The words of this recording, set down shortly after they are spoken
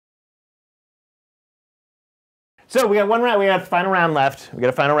So we got one round. We got the final round left. We got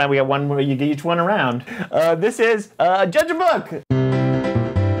a final round. We got one. You get each one a round. This is Judge a Book.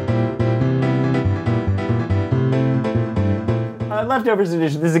 Leftovers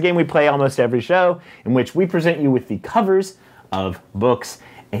edition. This is a game we play almost every show, in which we present you with the covers of books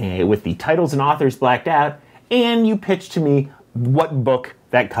with the titles and authors blacked out, and you pitch to me what book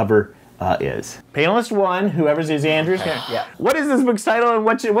that cover is. Panelist one, whoever's is Andrew's. Yeah. What is this book's title, and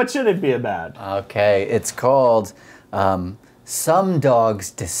what should it be about? Okay, it's called Some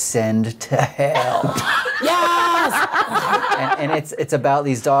Dogs Descend to Hell. Yes! and it's about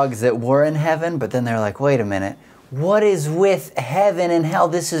these dogs that were in heaven, but then they're like, wait a minute. What is with heaven and hell?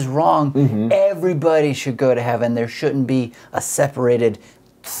 This is wrong. Everybody should go to heaven. There shouldn't be a separated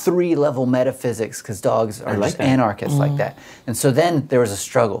 3-level metaphysics because dogs are just anarchists like that. And so then there was a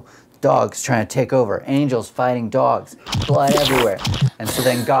struggle. Dogs trying to take over. Angels fighting dogs. Blood everywhere. And so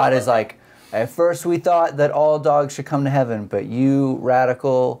then God is like, at first we thought that all dogs should come to heaven, but you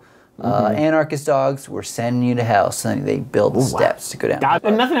radical anarchist dogs, we're sending you to hell. So they build steps to go down.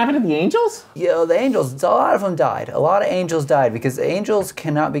 And nothing happened to the angels? Yeah, the angels, a lot of them died. A lot of angels died because angels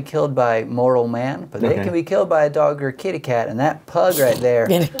cannot be killed by mortal man, but they can be killed by a dog or a kitty cat, and that pug right there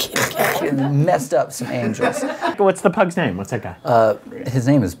messed up some angels. What's the pug's name? What's that guy? His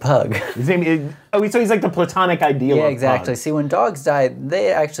name is Pug. His name is, so he's like the platonic ideal of exactly. pugs. See, when dogs die,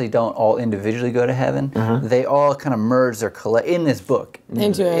 they actually don't all individually go to heaven. They all kind of merge their in this book.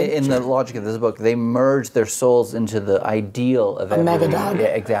 In the logic of this book, they merge their souls into the ideal of every mega dog. Yeah,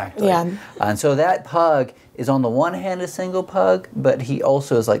 exactly. Yeah. And so that pug is on the one hand a single pug, but he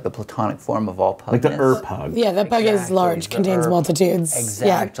also is like the platonic form of all pugness. Like the pug. Yeah, that pug is large, contains multitudes.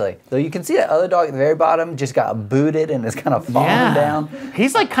 Exactly. So you can see that other dog at the very bottom just got booted and is kind of falling down.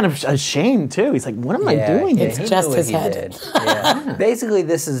 He's like kind of ashamed too. He's like, what am I doing? It's just his head. Basically,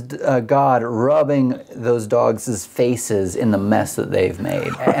 this is God rubbing those dogs' faces in the mess that they've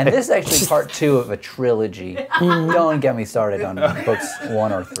made. And this is actually part 2 of a trilogy. Don't get me started on books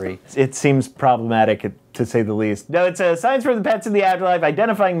 1 or 3. It seems problematic, to say the least. No, it's a Science for the Pets in the Afterlife,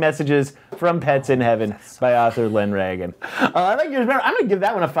 Identifying Messages from Pets in Heaven by author Len Reagan. I like yours better. I'm going to give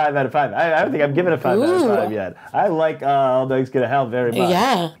that one a 5 out of 5. I don't think I've given a 5 out of 5 yet. I like All Dogs Go to Hell very much.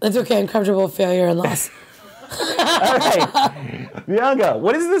 Yeah, that's okay. Uncomfortable failure and loss. All right. Bianca,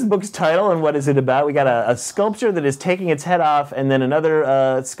 what is this book's title and what is it about? We got a sculpture that is taking its head off and then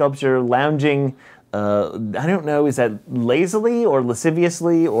another sculpture lounging, I don't know, is that lazily or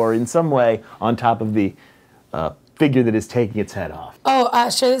lasciviously or in some way on top of the figure that is taking its head off? Oh,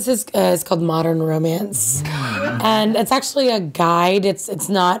 sure. This is it's called Modern Romance. And it's actually a guide. It's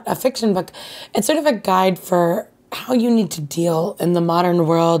not a fiction book. It's sort of a guide for how you need to deal in the modern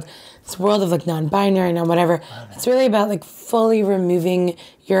world, this world of like non-binary and whatever. It's really about like fully removing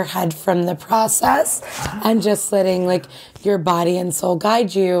your head from the process and just letting like your body and soul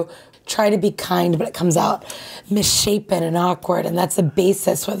guide you. Try to be kind, but it comes out misshapen and awkward, and that's the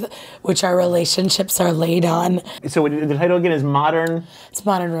basis with which our relationships are laid on. So the title again is Modern... It's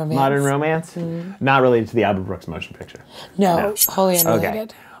Modern Romance. Modern Romance? Not related to the Albert Brooks motion picture? No, wholly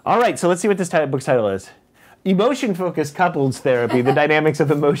unrelated. Okay. All right, so let's see what this book's title is. Emotion-focused couples therapy, the dynamics of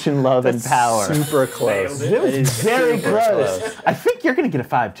emotion, love, and power. Super close. It was very close. I think you're going to get a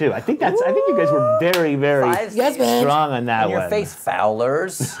 5 too. I think you guys were very, very strong on that one. Your face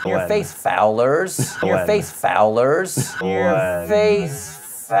foulers. Your face foulers. Your face foulers. Your face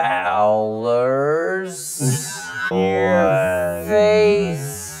foulers. Your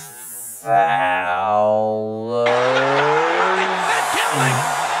face foulers.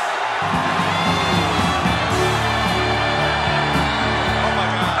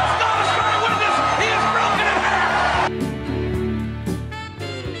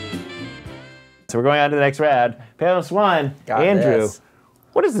 So we're going on to the next round. Panelist 1, Andrew.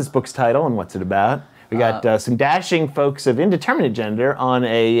 What is this book's title and what's it about? We got some dashing folks of indeterminate gender on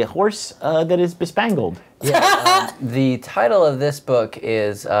a horse that is bespangled. Yeah, the title of this book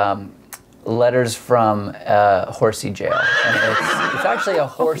is Letters from Horsey Jail. And it's actually a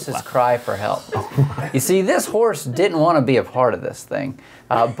horse's cry for help. You see, this horse didn't want to be a part of this thing.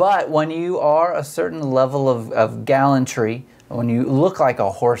 But when you are a certain level of gallantry, when you look like a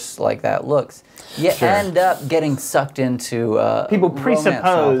horse like that looks, you end up getting sucked into people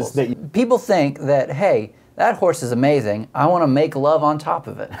presuppose that people think that, hey, that horse is amazing. I want to make love on top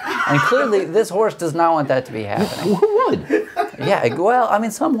of it. And clearly, this horse does not want that to be happening. Who would? Yeah, well, I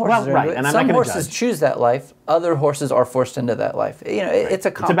mean, some horses are right, and I'm some not horses judge. choose that life. Other horses are forced into that life. You know, it's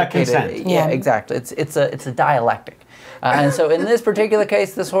a complicated. It's about consent. Yeah, exactly. It's a dialectic. And so in this particular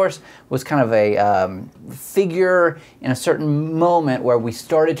case, this horse was kind of a figure in a certain moment where we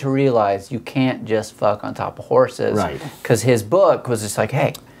started to realize you can't just fuck on top of horses. Right. Because his book was just like,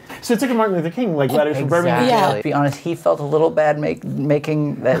 hey. So it's like a Martin Luther King, like Letters from Birmingham. Yeah. To be honest, he felt a little bad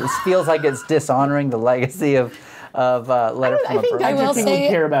making that. It feels like it's dishonoring the legacy of Letter from a Birmingham. I will Luther King would say-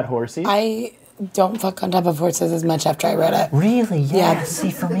 care about horses. I don't fuck on top of horses as much after I read it. Really? Yeah. Yeah.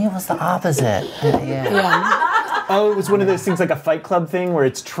 See, for me, it was the opposite. Yeah. Yeah. Oh, it was one of those things like a Fight Club thing where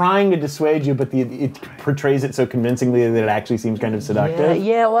it's trying to dissuade you, but it portrays it so convincingly that it actually seems kind of seductive.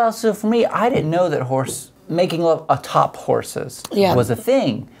 Yeah, well, so for me, I didn't know that making love atop horses was a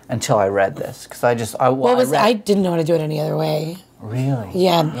thing until I read this. Because I didn't know how to do it any other way. Really?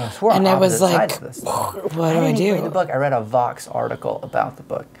 Yeah. Yes, we're on And I was opposite like, sides of this. what do I didn't even read the do? book. I read a Vox article about the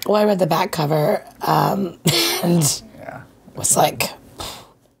book. Well, I read the back cover and was like,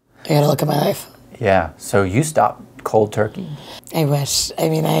 I gotta look at my life. Yeah. So you stopped cold turkey? I wish. I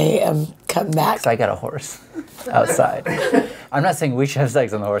mean, I am cutting back. Because I got a horse outside. I'm not saying we should have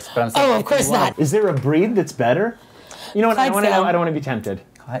sex on the horse, but I'm saying... Oh, of course not. Is there a breed that's better? You know what? I Clydesdale. don't want to be tempted.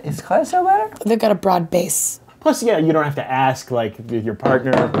 Is Clydesdale better? They've got a broad base. Plus, yeah, you don't have to ask like with your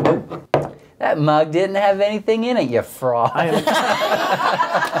partner. That mug didn't have anything in it, you fraud. Of course,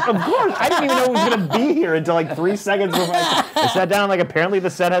 I didn't even know it was going to be here until like 3 seconds before I sat down. Like, apparently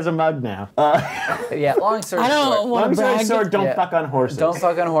the set has a mug now. Yeah, long story I don't short. want Long to story brag. short, don't Yeah. fuck on horses. Don't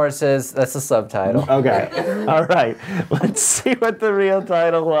fuck on horses. That's the subtitle. Okay. All right. Let's see what the real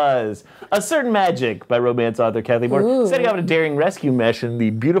title was. A Certain Magic by romance author Kathleen Moore. Setting out a daring rescue mission, the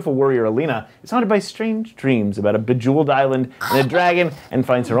beautiful warrior Alina is haunted by strange dreams about a bejeweled island and a dragon and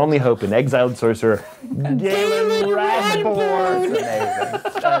finds her only hope in exiled sorcerer Galen Radbourne.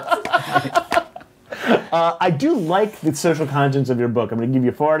 I do like the social conscience of your book. I'm going to give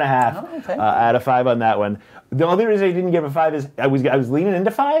you 4.5 out of 5 on that one. The only reason I didn't give it 5 is I was leaning into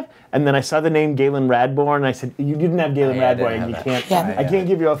 5, and then I saw the name Galen Radbourne, and I said, "You didn't have Galen I Radbourne, didn't and you have can't. that. I can't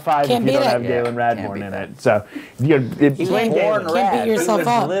give you a 5 Can't if you beat don't it. have Galen can't Radbourne beat in that. it." So, explain Born Galen. red. Can't beat yourself He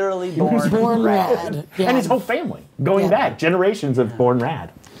was up. literally He was born rad. Yeah. And his whole family, going Yeah. back generations of born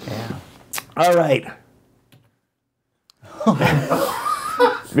rad. Yeah. All right,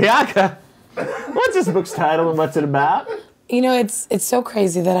 Bianca, what's this book's title and what's it about? You know, it's so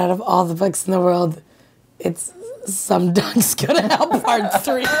crazy that out of all the books in the world, it's Some Dogs Go to Hell Part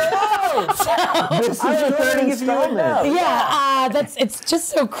 3. This is the third installment. Yeah, it's just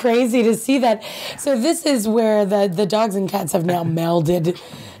so crazy to see that. So this is where the dogs and cats have now melded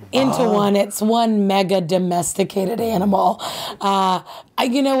into one. It's one mega domesticated animal.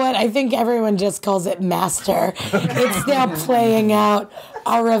 You know what? I think everyone just calls it Master. It's now playing out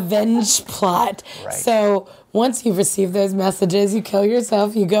a revenge plot. Right. So once you've received those messages, you kill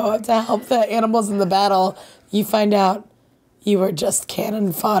yourself, you go up to help the animals in the battle, you find out you were just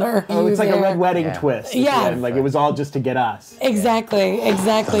cannon fodder. Oh, it's like a Red Wedding Yeah. twist. at the Yeah. end. Like it was all just to get us. Exactly. We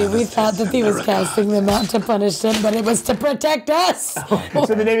thought that he was casting them out to punish them, but it was to protect us.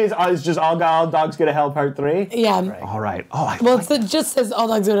 So the name is just All Dogs Go to Hell Part 3? Yeah. All right. Oh, Well, it just says All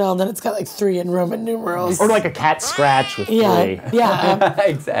Dogs Go to Hell, and then it's got like 3 in Roman numerals. or like a cat scratch with 3. Yeah.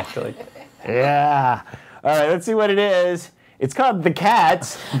 Exactly. Yeah. All right, let's see what it is. It's called The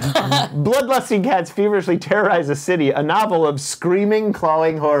Cats. Bloodlusting cats feverishly terrorize a city, a novel of screaming,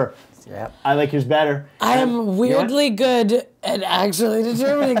 clawing horror. Yep. I like yours better. I am weirdly good at actually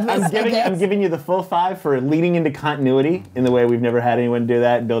determining this. I'm giving you the full 5 for leading into continuity in the way we've never had anyone do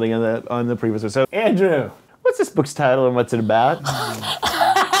that, building on the previous one. So, Andrew, what's this book's title and what's it about?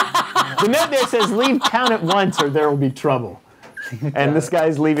 The note there says, "Leave town at once or there will be trouble." And this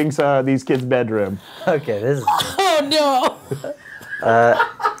guy's leaving these kids' bedroom. Okay, this is... Oh no.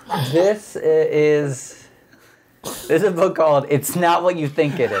 This is a book called "It's Not What You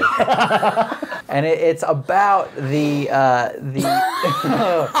Think It Is," and it's about the.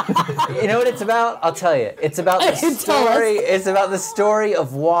 You know what it's about? I'll tell you. It's about the story. It's about the story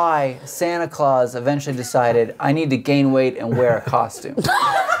of why Santa Claus eventually decided I need to gain weight and wear a costume.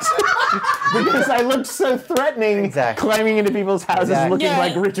 Because I looked so threatening, Exactly. climbing into people's houses Exactly. looking Yeah.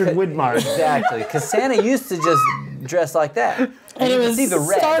 like Richard Widmark. Exactly, because Santa used to just dress like that. And it you can was see the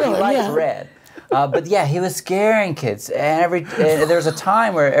red. startling, He likes yeah. red. But yeah, he was scaring kids. And there was a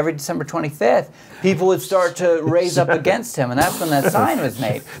time where every December 25th, people would start to raise up against him, and that's when that sign was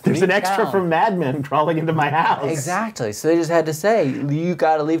made. There's Leave an extra town. from Mad Men crawling into my house. Exactly. So they just had to say, "You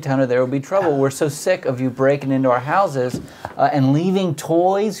got to leave town, or there will be trouble. We're so sick of you breaking into our houses and leaving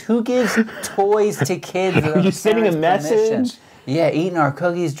toys. Who gives toys to kids?" Are you sending a message? Yeah, eating our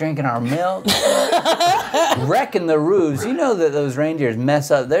cookies, drinking our milk, wrecking the roofs. You know that those reindeers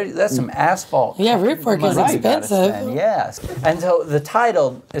mess up. That's some asphalt. Yeah, roof work is money you gotta expensive. spend, yes. And so the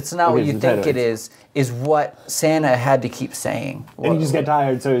title, it's not what you think it is what Santa had to keep saying. And he just got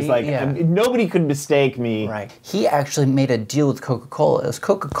tired, so he's like, nobody could mistake me. Right. He actually made a deal with Coca-Cola. It was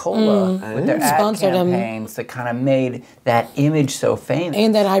Coca-Cola with their ad Sponsored him. campaigns that kind of made that image so famous.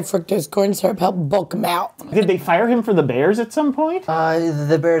 And that high fructose corn syrup helped bulk him out. Did they fire him for the Bears at some point?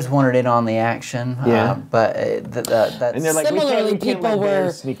 The Bears wanted in on the action. But that's... And they're like, Similarly, we can't people let Bears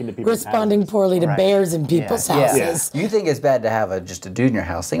were sneak into people's responding houses. poorly to bears in people's houses. You think it's bad to have just a dude in your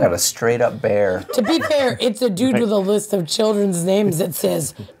house. Think about a straight-up bear. To be fair, it's a dude with a list of children's names that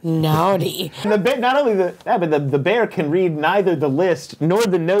says naughty. Not only but the bear can read neither the list nor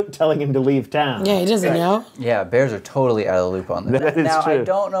the note telling him to leave town. Yeah, he doesn't know. Yeah, bears are totally out of the loop on this. That is now, true. I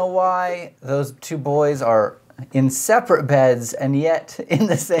don't know why those two boys are in separate beds and yet in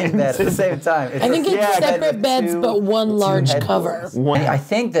the same bed at the same time. I think it's separate beds, but one large cover. I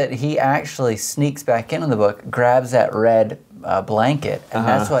think that he actually sneaks back into the book, grabs that red blanket, and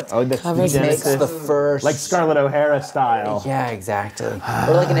that's what Covers makes it. the first... Like Scarlett O'Hara style. Yeah, exactly.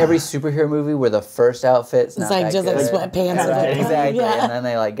 Or like in every superhero movie where the first outfit's not like that just good. like sweatpants. Right, exactly. Yeah. And then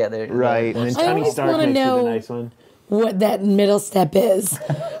they like get their... Right, and then I Tony always Stark wanna makes you the know- nice one. What that middle step is.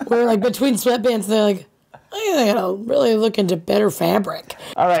 Where like between sweatpants, they're like, I gotta really look into better fabric.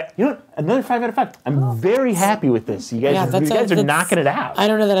 All right, you know what? Another 5 out of 5. I'm very happy with this. You guys, are knocking it out. I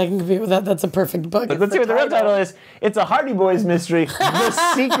don't know that I can compete with that. That's a perfect book. But let's see what the real title is. It's a Hardy Boys mystery, The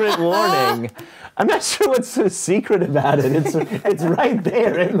Secret Warning. I'm not sure what's so secret about it. It's right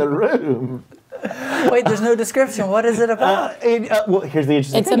there in the room. Wait, there's no description. What is it about? Well, here's the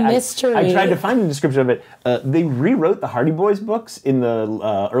interesting It's thing. a mystery. I tried to find a description of it. They rewrote the Hardy Boys books in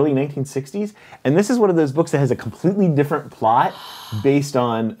the early 1960s, and this is one of those books that has a completely different plot based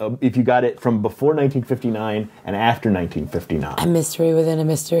on if you got it from before 1959 and after 1959. A mystery within a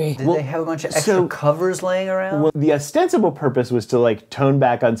mystery. Did they have a bunch of extra covers laying around? Well, the ostensible purpose was to like tone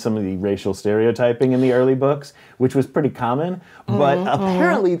back on some of the racial stereotyping in the early books, which was pretty common. But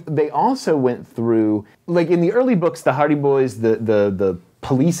apparently they also went through, like in the early books, the Hardy Boys, the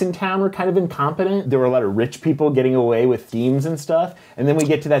police in town were kind of incompetent. There were a lot of rich people getting away with themes and stuff. And then we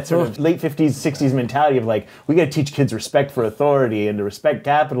get to that sort of late 50s, 60s mentality of like, we got to teach kids respect for authority and to respect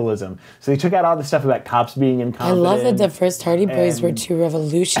capitalism. So they took out all the stuff about cops being I incompetent. love that the first Hardy Boys were too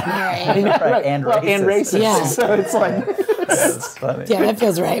revolutionary. Right, and racist. And racist. Yeah. So it's like... That's funny. Yeah, that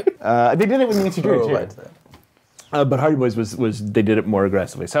feels right. they did it with Nancy Drew, too. Right. But Hardy Boys was they did it more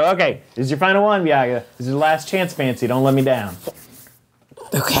aggressively. So, okay, this is your final one, Bianca. This is your last chance, Fancy. Don't let me down.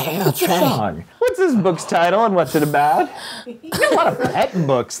 Okay, I'll try. Song. What's this book's title and what's it about? You got a lot of pet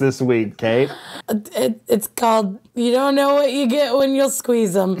books this week, Kate. It's called You Don't Know What You Get When You'll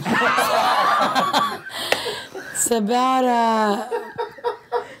Squeeze Them. It's about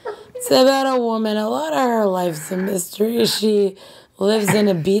a woman. A lot of her life's a mystery. She lives in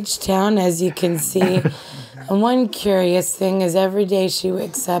a beach town, as you can see. And one curious thing is every day she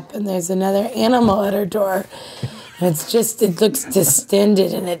wakes up and there's another animal at her door. And it looks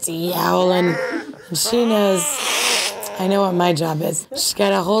distended and it's yowling. And she knows, I know what my job is. She's got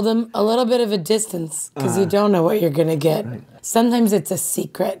to hold them a little bit of a distance because you don't know what you're going to get. Sometimes it's a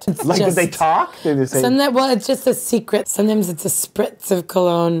secret. It's Like, did they talk? Did they say... well, it's just a secret. Sometimes it's a spritz of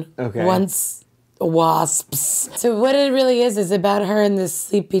cologne. Okay. Once wasps. So what it really is about her in this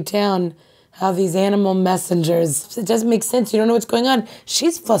sleepy town, how these animal messengers, it doesn't make sense. You don't know what's going on.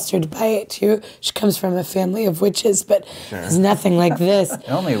 She's flustered by it too. She comes from a family of witches, but there's nothing like this.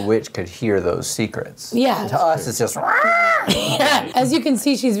 Only a witch could hear those secrets. Yeah. To us, it's just... Yeah. As you can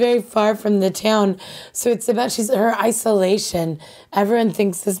see, she's very far from the town. So it's about her isolation. Everyone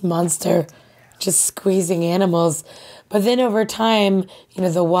thinks this monster just squeezing animals. But then over time,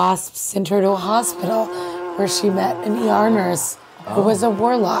 the wasps sent her to a hospital where she met an ER nurse who was a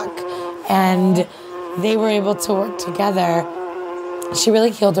warlock. And they were able to work together. She really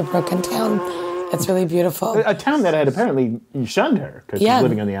healed a broken town. It's really beautiful. A town that had apparently shunned her because she's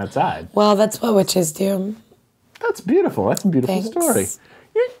living on the outside. Well, that's what witches do. That's beautiful. That's a beautiful story.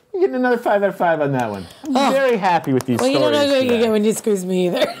 You're getting another 5 out of 5 on that one. I'm very happy with these stories. Well, you don't know what you get when you squeeze me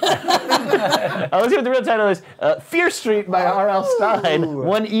either. Let's see what the real title is. Fear Street by R.L. Stine.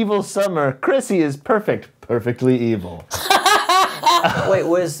 One evil summer. Chrissy is perfect. Perfectly evil. Wait,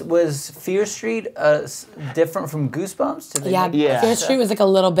 was Fear Street different from Goosebumps? Yeah. Fear Street was like a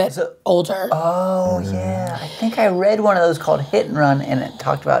little bit older. Oh, yeah. I think I read one of those called Hit and Run, and it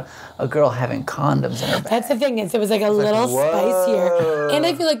talked about a girl having condoms in her bag. That's the thing. It was like a little spicier. And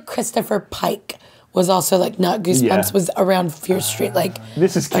I feel like Christopher Pike was also like not Goosebumps, Yeah. was around Fear Street. Like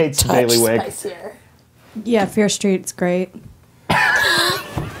This is Kate's a touch bailiwick. spicier. Yeah, Fear Street's great.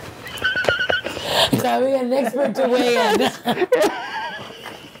 So we got an expert to weigh in.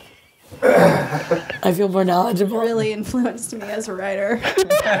 I feel more knowledgeable. Really influenced me as a writer.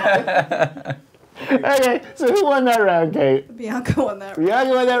 Okay, so who won that round, Kate? Bianca won that. Bianca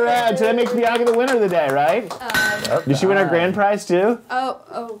won that round, so that makes Bianca the winner of the day, right? Did she win our grand prize too?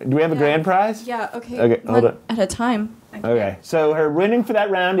 Oh. Do we have a grand prize? Yeah, okay. Okay, hold One on. at a time. Okay, so her winning for that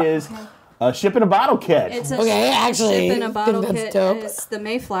round is a ship in a bottle kit. It's a Okay, actually, ship in a I bottle think that's kit. dope. It's the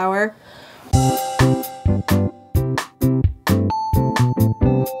Mayflower.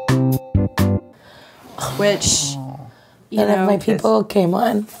 Which, you None of know, my people came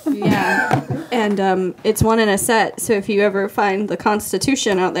on. yeah, and it's one in a set. So if you ever find the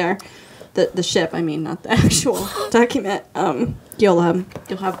Constitution out there, the ship, I mean, not the actual document, you'll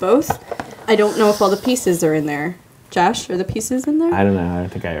have both. I don't know if all the pieces are in there. Josh, are the pieces in there? I don't know. I don't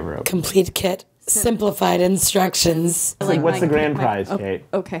think I ever opened. Complete kit, simplified instructions. Like What's the grand my- prize, oh, Kate?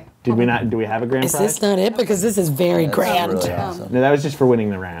 Okay. Did we not? Do we have a grand Is prize? this not it? Because this is very grand. Really awesome. No, that was just for winning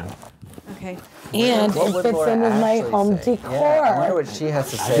the round. Okay. And What it would fits Laura in with my actually home say? decor. Yeah, I wonder what she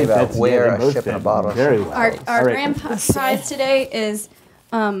has to I say think about that's- where yeah, they a both ship in a did bottle. very well. Our All right. grand prize today is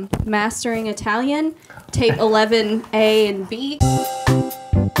mastering Italian, tape 11A and B.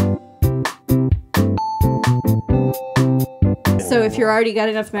 So if you're already got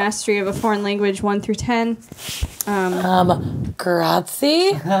enough mastery of a foreign language, 1 through 10,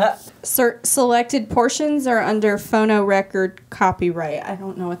 Grazie. selected portions are under phonorecord copyright. I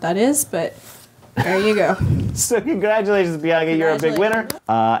don't know what that is, but there you go. So congratulations, Bianca. You're a big winner.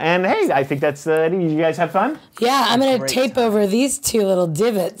 And hey, I think that's you guys have fun. Yeah, I'm gonna Great tape over these two little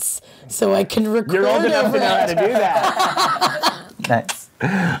divots so I can record You're old enough over to know how it. to do that. Nice.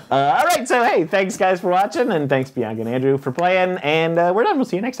 All right, so hey, thanks guys for watching, and thanks Bianca and Andrew for playing, and we're done. We'll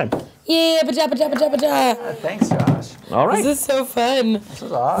see you next time. Yeah, baja, baja, baja, baja. Thanks, Josh. All right. This is so fun. This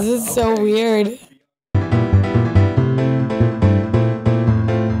was awesome. This is so weird.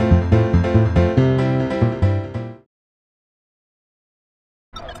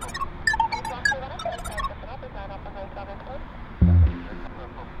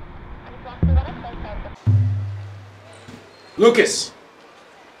 Lucas!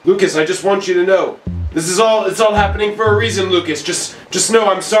 Lucas, I just want you to know. It's all happening for a reason, Lucas. Just know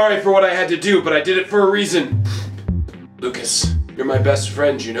I'm sorry for what I had to do, but I did it for a reason. Lucas, you're my best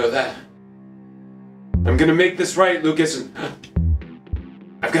friend, you know that. I'm gonna make this right, Lucas, and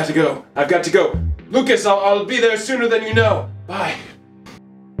I've got to go. Lucas, I'll be there sooner than you know. Bye.